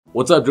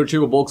What's up, George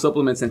here with Bulk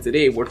Supplements, and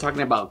today we're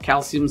talking about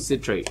calcium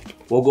citrate.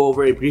 We'll go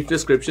over a brief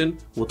description,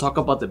 we'll talk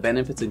about the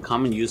benefits and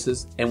common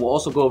uses, and we'll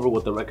also go over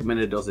what the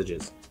recommended dosage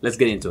is. Let's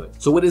get into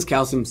it. So what is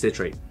calcium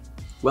citrate?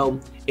 Well,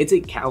 it's a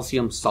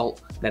calcium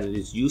salt that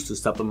is used to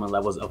supplement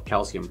levels of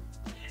calcium.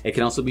 It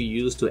can also be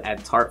used to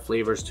add tart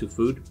flavors to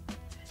food.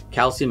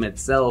 Calcium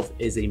itself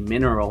is a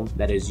mineral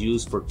that is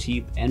used for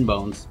teeth and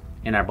bones,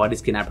 and our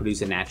bodies cannot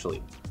produce it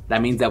naturally.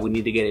 That means that we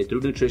need to get it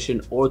through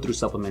nutrition or through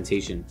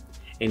supplementation.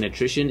 In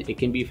nutrition, it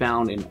can be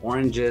found in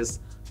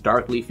oranges,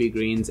 dark leafy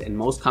greens, and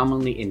most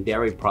commonly in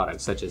dairy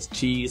products such as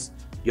cheese,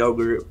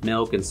 yogurt,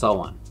 milk, and so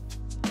on.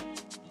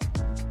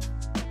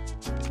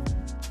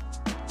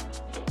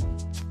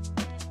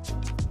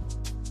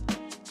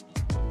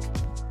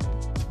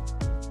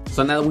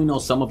 So now that we know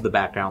some of the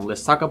background,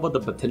 let's talk about the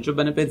potential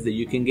benefits that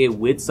you can get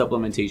with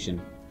supplementation.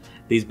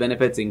 These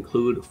benefits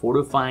include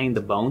fortifying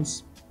the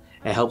bones,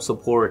 it helps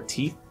support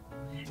teeth,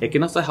 it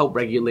can also help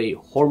regulate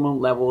hormone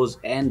levels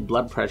and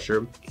blood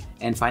pressure,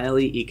 and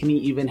finally, it can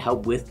even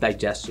help with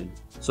digestion.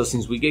 So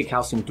since we get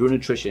calcium through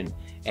nutrition,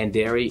 and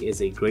dairy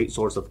is a great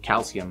source of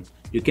calcium,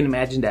 you can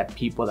imagine that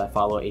people that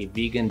follow a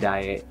vegan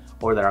diet,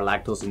 or that are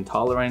lactose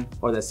intolerant,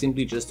 or that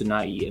simply just do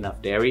not eat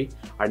enough dairy,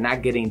 are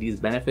not getting these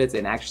benefits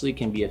and actually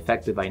can be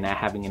affected by not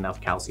having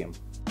enough calcium.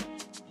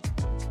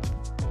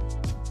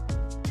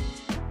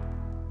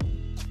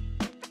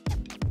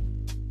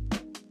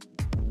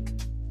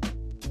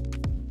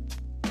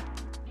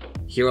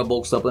 Here at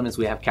Bulk Supplements,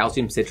 we have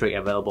calcium citrate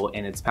available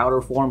in its powder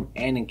form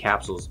and in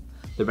capsules.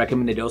 The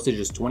recommended dosage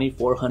is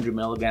 2,400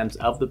 milligrams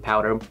of the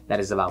powder.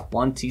 That is about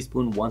 1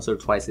 teaspoon once or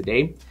twice a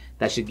day.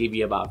 That should give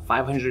you about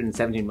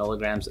 570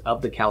 milligrams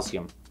of the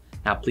calcium.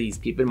 Now please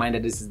keep in mind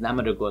that this is not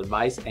medical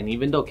advice, and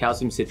even though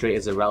calcium citrate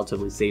is a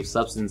relatively safe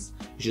substance,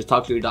 you should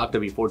talk to your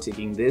doctor before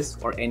taking this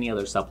or any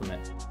other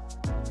supplement.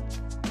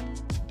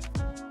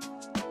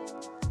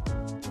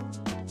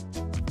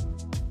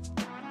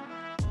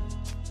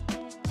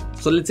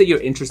 So let's say you're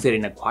interested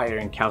in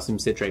acquiring calcium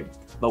citrate,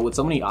 but with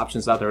so many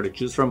options out there to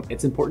choose from,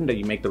 it's important that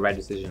you make the right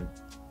decision.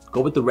 Go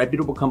with the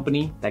reputable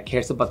company that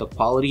cares about the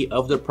quality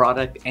of their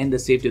product and the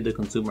safety of the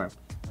consumer.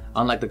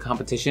 Unlike the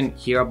competition,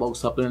 here at Bulk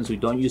Supplements, we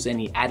don't use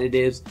any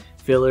additives,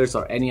 fillers,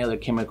 or any other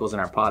chemicals in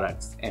our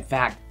products. In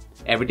fact,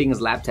 everything is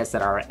lab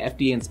tested at our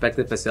FDA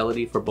inspected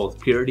facility for both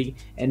purity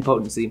and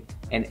potency,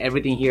 and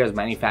everything here is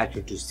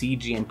manufactured to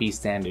CGMP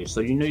standards,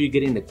 so you know you're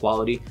getting the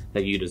quality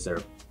that you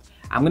deserve.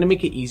 I'm going to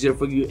make it easier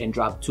for you and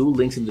drop 2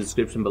 links in the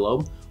description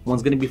below.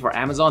 One's going to be for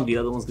Amazon, the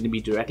other one's going to be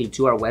directly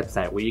to our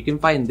website where you can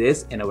find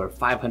this and over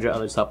 500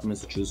 other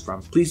supplements to choose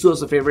from. Please do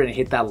us a favor and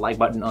hit that like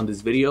button on this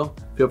video.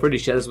 Feel free to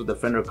share this with a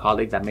friend or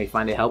colleague that may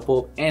find it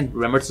helpful, and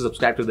remember to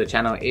subscribe to the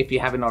channel if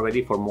you haven't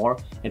already for more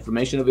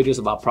informational videos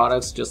about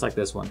products just like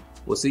this one.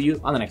 We'll see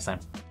you on the next time.